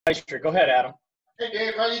Meister. Go ahead, Adam. Hey,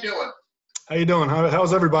 Dave, how you doing? How you doing?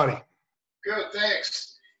 How's everybody? Good,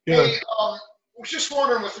 thanks. Good. Hey, was just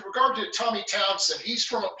wondering with regard to Tommy Townsend, he's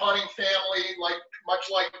from a punting family, much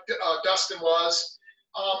like Dustin was.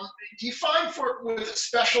 Do you find with a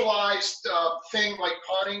specialized thing like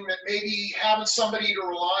punting that maybe having somebody to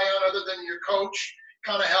rely on other than your coach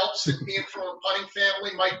kind of helps, and being from a punting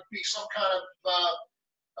family might be some kind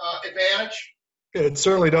of advantage? It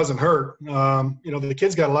certainly doesn't hurt. The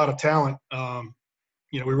kid's got a lot of talent.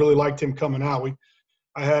 We really liked him coming out.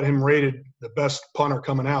 I had him rated the best punter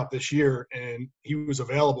coming out this year, and he was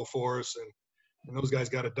available for us, and those guys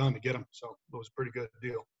got it done to get him. So it was a pretty good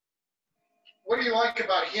deal. What do you like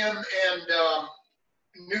about him and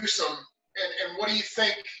Newsom, and what do you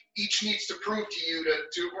think each needs to prove to you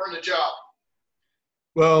to earn the job?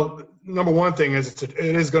 Well, number one thing is it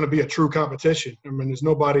is going to be a true competition. I mean, there's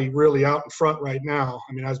nobody really out in front right now.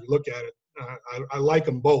 I mean, as we look at it, I like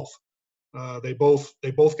them both. They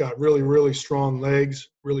both got really, really strong legs,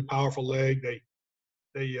 really powerful leg.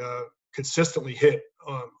 They consistently hit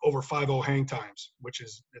over 5.0 hang times,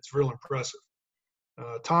 it's real impressive.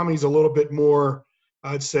 Tommy's a little bit more,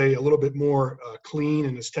 I'd say, a little bit more clean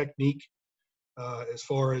in his technique as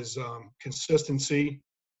far as consistency,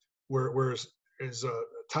 whereas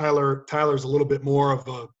Tyler's a little bit more of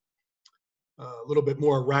a little bit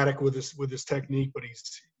more erratic with his technique, but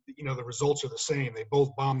the results are the same. They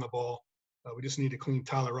both bomb the ball. We just need to clean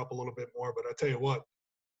Tyler up a little bit more. But I tell you what,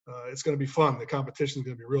 it's going to be fun. The competition is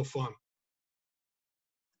going to be real fun.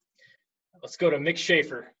 Let's go to Mick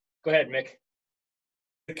Schaefer. Go ahead, Mick.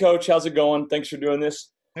 Hey, Coach, how's it going? Thanks for doing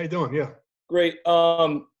this. How you doing? Yeah. Great.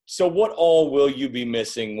 So what all will you be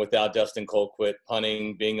missing without Dustin Colquitt,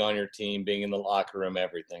 punting, being on your team, being in the locker room,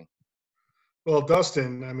 everything? Well,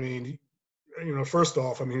 Dustin, I mean, first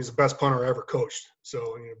off, I mean, he's the best punter I ever coached.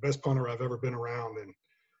 So, best punter I've ever been around. And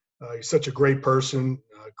he's such a great person,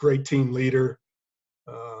 great team leader,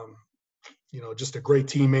 just a great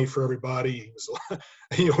teammate for everybody.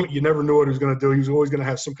 He was, you never knew what he was going to do. He was always going to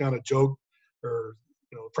have some kind of joke or,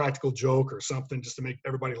 practical joke or something just to make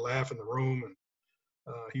everybody laugh in the room. And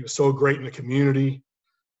he was so great in the community,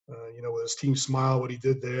 with his team smile, what he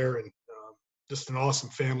did there, and just an awesome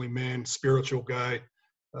family man, spiritual guy.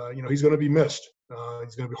 He's going to be missed.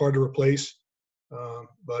 He's going to be hard to replace.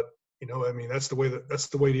 But I mean, that's the way the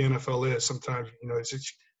NFL is. Sometimes,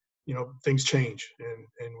 things change,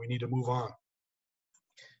 and we need to move on.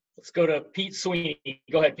 Let's go to Pete Sweeney.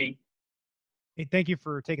 Go ahead, Pete. Hey, thank you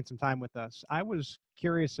for taking some time with us. I was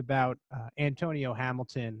curious about Antonio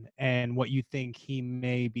Hamilton and what you think he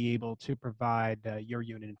may be able to provide your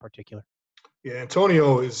unit in particular. Yeah,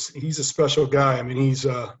 Antonio he's a special guy. I mean, he's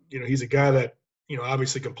a guy that,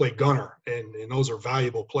 obviously can play gunner, and those are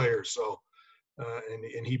valuable players. So,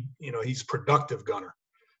 and he, he's productive gunner.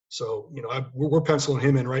 So, we're penciling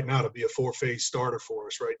him in right now to be a 4-phase starter for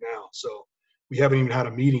us right now. So we haven't even had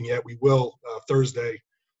a meeting yet. We will Thursday,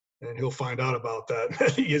 and he'll find out about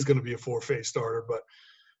that. He is going to be a 4-phase starter, but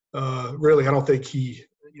really, I don't think he's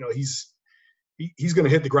going to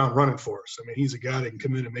hit the ground running for us. I mean, he's a guy that can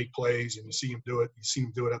come in and make plays, and you see him do it. You see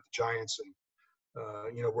him do it at the Giants, and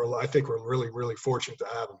I think we're really, really fortunate to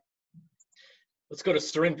have him. Let's go to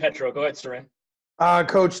Sarin Petro. Go ahead, Sarin.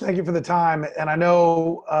 Coach, thank you for the time. And I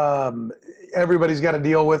know everybody's got to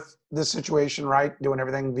deal with this situation, right? Doing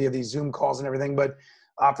everything via these Zoom calls and everything. But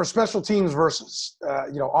for special teams versus,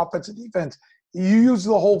 offense and defense, you use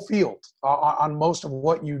the whole field on most of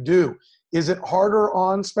what you do. Is it harder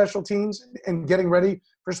on special teams and getting ready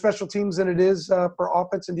for special teams than it is for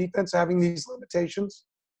offense and defense, having these limitations?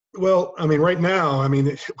 Well, I mean, right now, I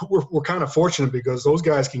mean, we're kind of fortunate because those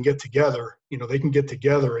guys can get together. They can get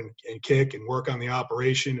together and kick and work on the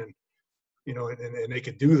operation, and and they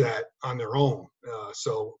can do that on their own.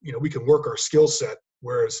 So we can work our skill set.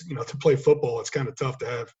 Whereas to play football, it's kind of tough to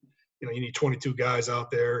have. You need 22 guys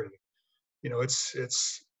out there, and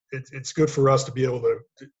it's good for us to be able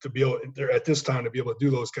to at this time to be able to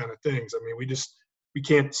do those kind of things. I mean, we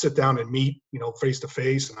can't sit down and meet face to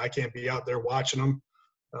face, and I can't be out there watching them.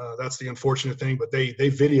 That's the unfortunate thing, but they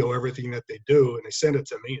video everything that they do, and they send it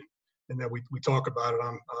to me, and then we talk about it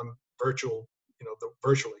on virtual,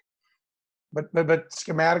 virtually. But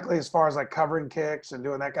schematically, as far as like covering kicks and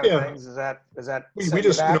doing that kind of things, is that we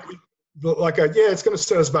just back? It's going to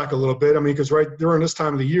set us back a little bit. I mean, because right during this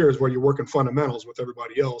time of the year is where you're working fundamentals with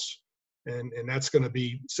everybody else, and that's going to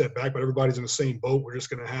be set back. But everybody's in the same boat. We're just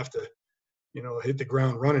going to have to, hit the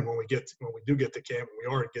ground running when we do get to camp, and we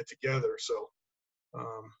already get together. So.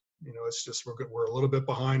 It's just we're a little bit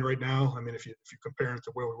behind right now. I mean, if you compare it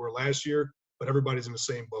to where we were last year, but everybody's in the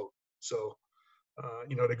same boat. So,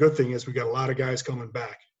 the good thing is we got a lot of guys coming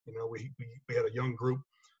back. You know, we had a young group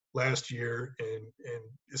last year, and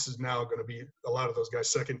this is now going to be a lot of those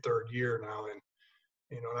guys' second, third year now, and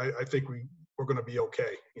you know, I think we're going to be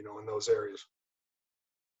okay, you know, in those areas.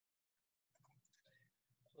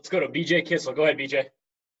 Let's go to BJ Kissel. Go ahead, BJ.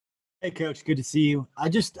 Hey, Coach. Good to see you. I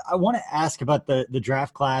want to ask about the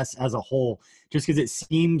draft class as a whole, just because it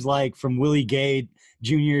seems like from Willie Gay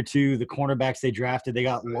Jr. to the cornerbacks they drafted, they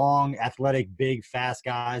got long, athletic, big, fast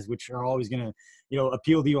guys, which are always going to, you know,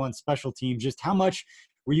 appeal to you on special teams. Just how much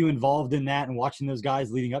were you involved in that and watching those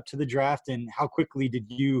guys leading up to the draft, and how quickly did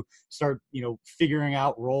you start, you know, figuring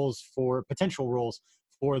out potential roles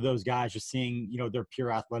for those guys, just seeing, you know, their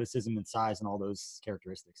pure athleticism and size and all those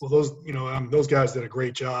characteristics? Well, those guys did a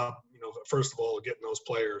great job, you know, first of all, getting those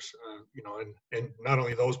players, you know, and not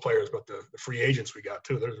only those players, but the free agents we got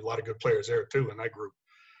too. There's a lot of good players there too in that group.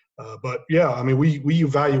 But yeah, I mean, we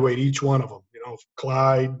evaluate each one of them, you know,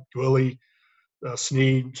 Clyde, Willie,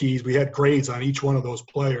 Snead, Keys. We had grades on each one of those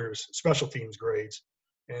players, special teams grades.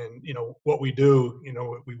 And, you know, what we do, you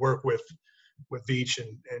know, we work with each,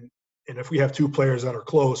 and if we have two players that are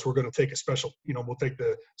close, we're going to take we'll take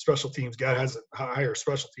the special teams guy has a higher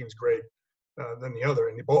special teams grade than the other.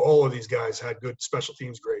 And all of these guys had good special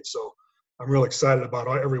teams grades. So I'm really excited about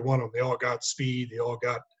every one of them. They all got speed. They all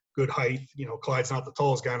got good height. You know, Clyde's not the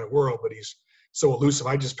tallest guy in the world, but he's so elusive.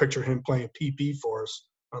 I just picture him playing PP for us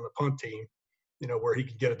on the punt team, you know, where he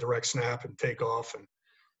can get a direct snap and take off, and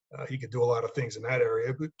he could do a lot of things in that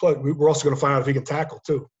area. But we're also going to find out if he can tackle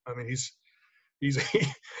too. I mean, he's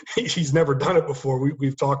never done it before.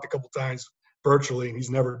 We've talked a couple times virtually, and he's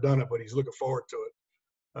never done it, but he's looking forward to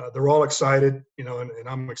it. They're all excited, you know, and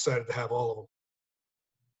I'm excited to have all of them.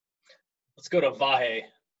 Let's go to Vahe.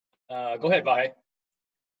 Go ahead, Vahe.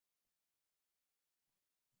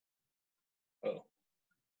 Oh,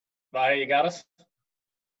 Vahe, you got us?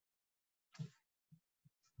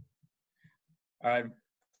 All right,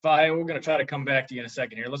 Vahe, we're going to try to come back to you in a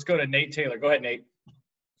second here. Let's go to Nate Taylor. Go ahead, Nate.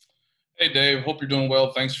 Hey, Dave. Hope you're doing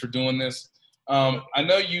well. Thanks for doing this. I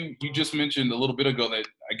know you just mentioned a little bit ago that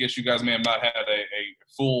I guess you guys may have not had a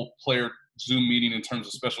full player Zoom meeting in terms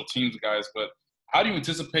of special teams guys, but how do you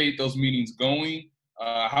anticipate those meetings going?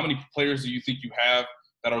 How many players do you think you have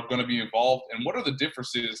that are going to be involved? And what are the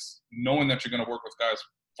differences knowing that you're going to work with guys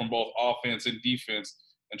from both offense and defense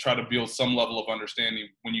and try to build some level of understanding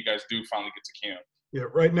when you guys do finally get to camp? Yeah,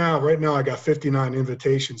 right now I got 59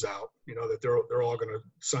 invitations out, you know, that they're all going to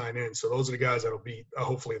sign in. So those are the guys that'll be,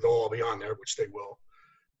 hopefully they'll all be on there, which they will.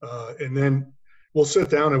 And then we'll sit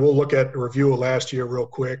down and we'll look at a review of last year real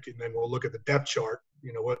quick, and then we'll look at the depth chart,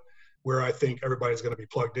 you know, where I think everybody's going to be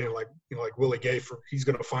plugged in. Like, you know, like Willie Gay, he's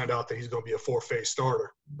going to find out that he's going to be a 4-phase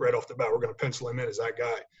starter right off the bat. We're going to pencil him in as that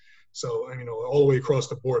guy. So, you know, all the way across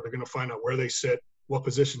the board, they're going to find out where they sit, what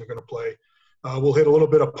position they're going to play. We'll hit a little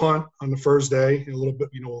bit of punt on the first day, a little bit,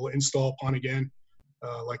 you know, we'll install punt again,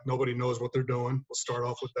 like nobody knows what they're doing. We'll start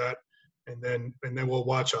off with that, and then we'll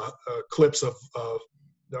watch clips of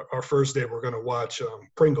our first day. We're going to watch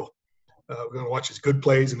Pringle. We're going to watch his good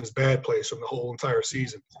plays and his bad plays from the whole entire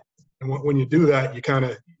season. And when you do that, you kind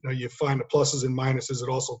of, you know, you find the pluses and minuses. It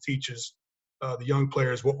also teaches the young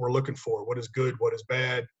players what we're looking for, what is good, what is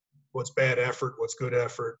bad, what's bad effort, what's good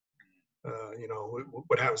effort. You know,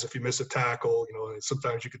 what happens if you miss a tackle, you know, and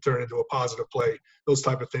sometimes you could turn it into a positive play, those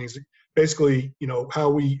type of things. Basically, you know, how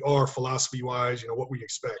we are philosophy-wise, you know, what we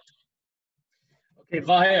expect. Okay,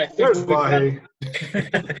 Vahe, I think There's Vahe.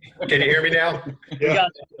 Can you hear me now? Yeah.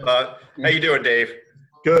 How you doing, Dave?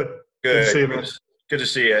 Good. Good to see you, man. Good to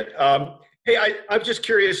see you. Hey, I'm just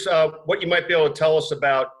curious what you might be able to tell us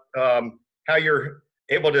about how you're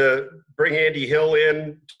able to bring Andy Hill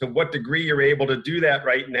in, to what degree you're able to do that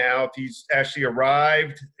right now, if he's actually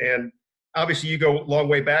arrived. And obviously you go a long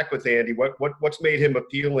way back with Andy. What's made him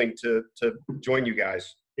appealing to join you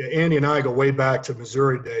guys? Yeah, Andy and I go way back to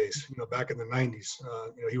Missouri days, you know, back in the 90s.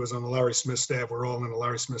 You know, he was on the Larry Smith staff. We're all on the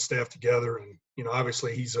Larry Smith staff together. And, you know,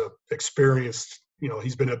 obviously he's a experienced, you know,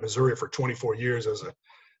 he's been at Missouri for 24 years as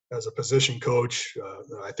a position coach.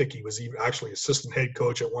 I think he was even actually assistant head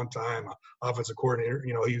coach at one time, offensive coordinator.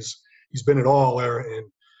 You know, he's been at all there. And,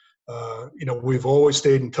 you know, we've always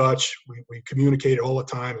stayed in touch. We communicated all the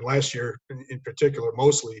time. And last year in particular,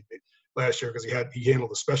 mostly last year, because he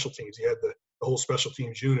handled the special teams. He had the whole special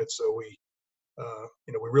teams unit. So we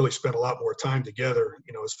really spent a lot more time together,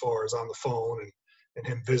 you know, as far as on the phone and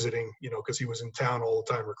him visiting, you know, because he was in town all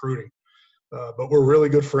the time recruiting. But we're really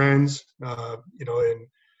good friends, you know, and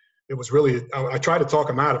it was really, I tried to talk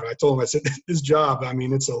him out of it. I told him, I said, this job, I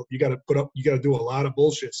mean, you got to do a lot of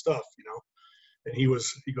bullshit stuff, you know? And he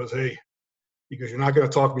goes, hey, you're not going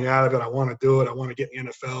to talk me out of it. I want to do it. I want to get in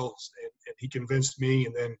the NFL. he convinced me,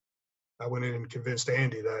 and then I went in and convinced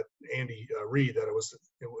Andy Reid that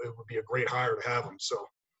it would be a great hire to have him. So,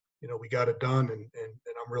 we got it done, and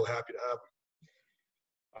I'm real happy to have him.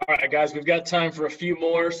 All right, guys, we've got time for a few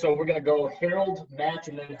more, so we're going to go Harold, Matt,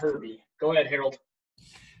 and then Herbie. Go ahead, Harold.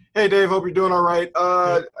 Hey, Dave. Hope you're doing all right.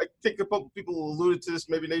 I think a couple people alluded to this,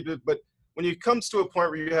 maybe they did, but when it comes to a point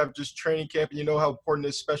where you have just training camp and you know how important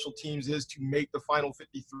this special teams is to make the final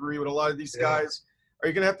 53 with a lot of these guys, are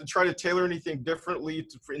you going to have to try to tailor anything differently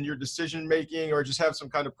in your decision making, or just have some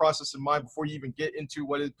kind of process in mind before you even get into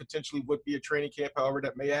what it potentially would be a training camp, however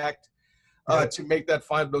that may act, to make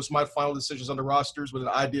those final decisions on the rosters with an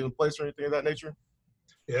idea in place or anything of that nature?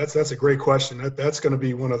 Yeah, that's a great question. That's going to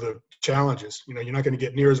be one of the challenges. You're not going to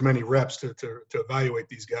get near as many reps to evaluate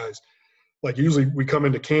these guys. Like usually we come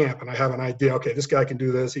into camp and I have an idea, okay, this guy can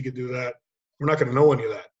do this, he can do that. We're not going to know any of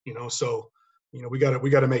that, so we got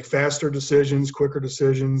to make faster decisions, quicker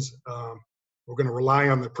decisions. We're going to rely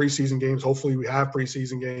on the preseason games. Hopefully we have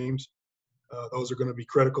preseason games. Those are going to be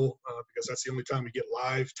critical because that's the only time we get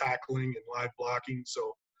live tackling and live blocking.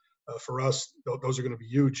 So for us, those are going to be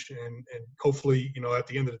huge. And hopefully, at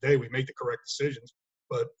the end of the day, we make the correct decisions.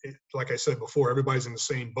 But like I said before, everybody's in the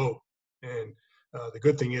same boat. And the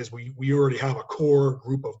good thing is we already have a core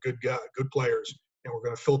group of good players, and we're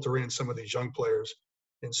going to filter in some of these young players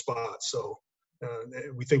in spots. So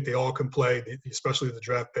we think they all can play, especially the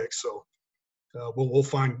draft picks. So we'll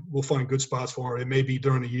find good spots for them. It may be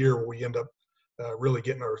during the year where we end up really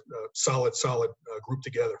getting our solid group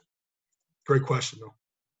together. Great question, though.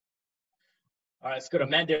 All right, let's go to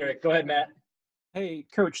Matt Derrick. Go ahead, Matt. Hey,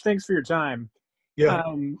 Coach, thanks for your time. Yeah.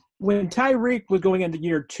 When Tyreek was going into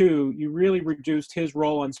year 2, you really reduced his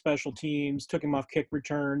role on special teams, took him off kick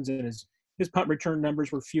returns, and his punt return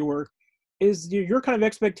numbers were fewer. Is your kind of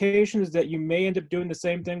expectation is that you may end up doing the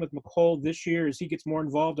same thing with McColl this year as he gets more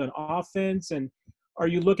involved on offense? And are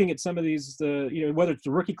you looking at some of these, whether it's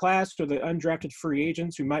the rookie class or the undrafted free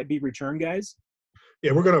agents who might be return guys?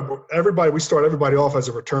 Yeah, we start everybody off as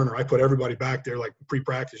a returner. I put everybody back there like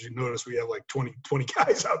pre-practice. You notice we have like 20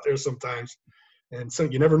 guys out there sometimes. And so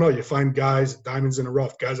you never know. You find guys, diamonds in the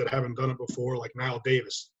rough, guys that haven't done it before, like Niall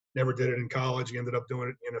Davis. Never did it in college. He ended up doing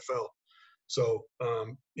it in the NFL. So,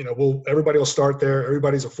 everybody will start there.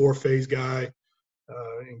 Everybody's a 4-phase guy,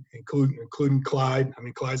 including Clyde. I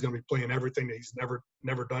mean, Clyde's going to be playing everything that he's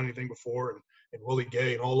never done anything before, and Willie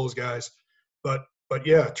Gay and all those guys. But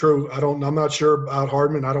yeah, true. I'm not sure about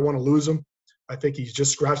Hardman. I don't want to lose him. I think he's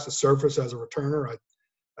just scratched the surface as a returner.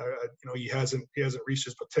 He hasn't reached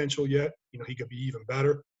his potential yet. He could be even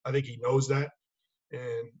better. I think he knows that,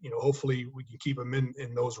 and hopefully we can keep him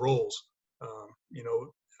in those roles.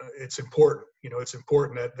 It's important. It's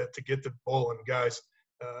important that to get the ball in guys'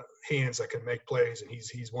 hands that can make plays, and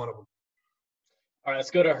he's one of them. All right, let's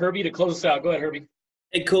go to Herbie to close us out. Go ahead, Herbie.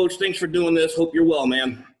 Hey, Coach, thanks for doing this. Hope you're well,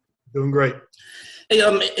 man. Doing great. Hey,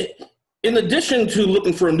 in addition to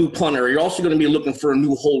looking for a new punter, you're also going to be looking for a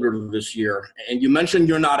new holder this year. And you mentioned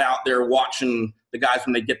you're not out there watching the guys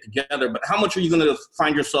when they get together, but how much are you going to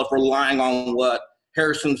find yourself relying on what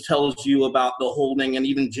Harrison tells you about the holding, and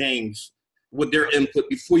even James with their input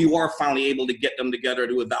before you are finally able to get them together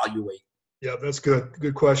to evaluate? Yeah, that's good.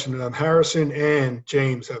 Good question. Harrison and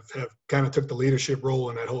James have kind of took the leadership role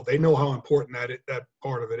in that whole. They know how important that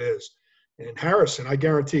part of it is. And Harrison, I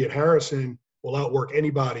guarantee it, Harrison will outwork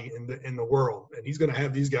anybody in the world, and he's going to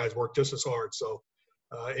have these guys work just as hard. So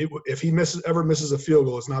if he ever misses a field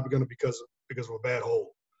goal, it's not going to be because of a bad hold.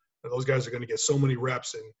 Those guys are going to get so many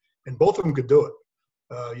reps, and both of them could do it.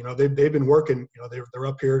 They've been working. They're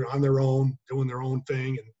up here on their own, doing their own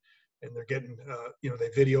thing, and they're getting they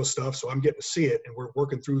video stuff. So I'm getting to see it, and we're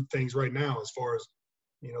working through things right now as far as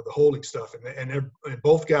the holding stuff. And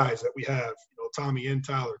both guys that we have, Tommy and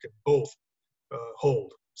Tyler, can both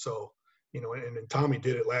hold. So and then Tommy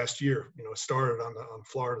did it last year. Started on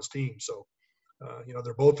Florida's team. So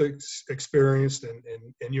they're both experienced,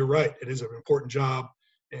 and you're right. It is an important job,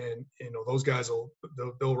 and those guys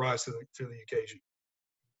they'll rise to the occasion.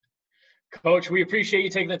 Coach, we appreciate you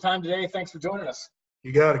taking the time today. Thanks for joining us.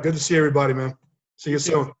 You got it. Good to see everybody, man. See you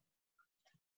soon.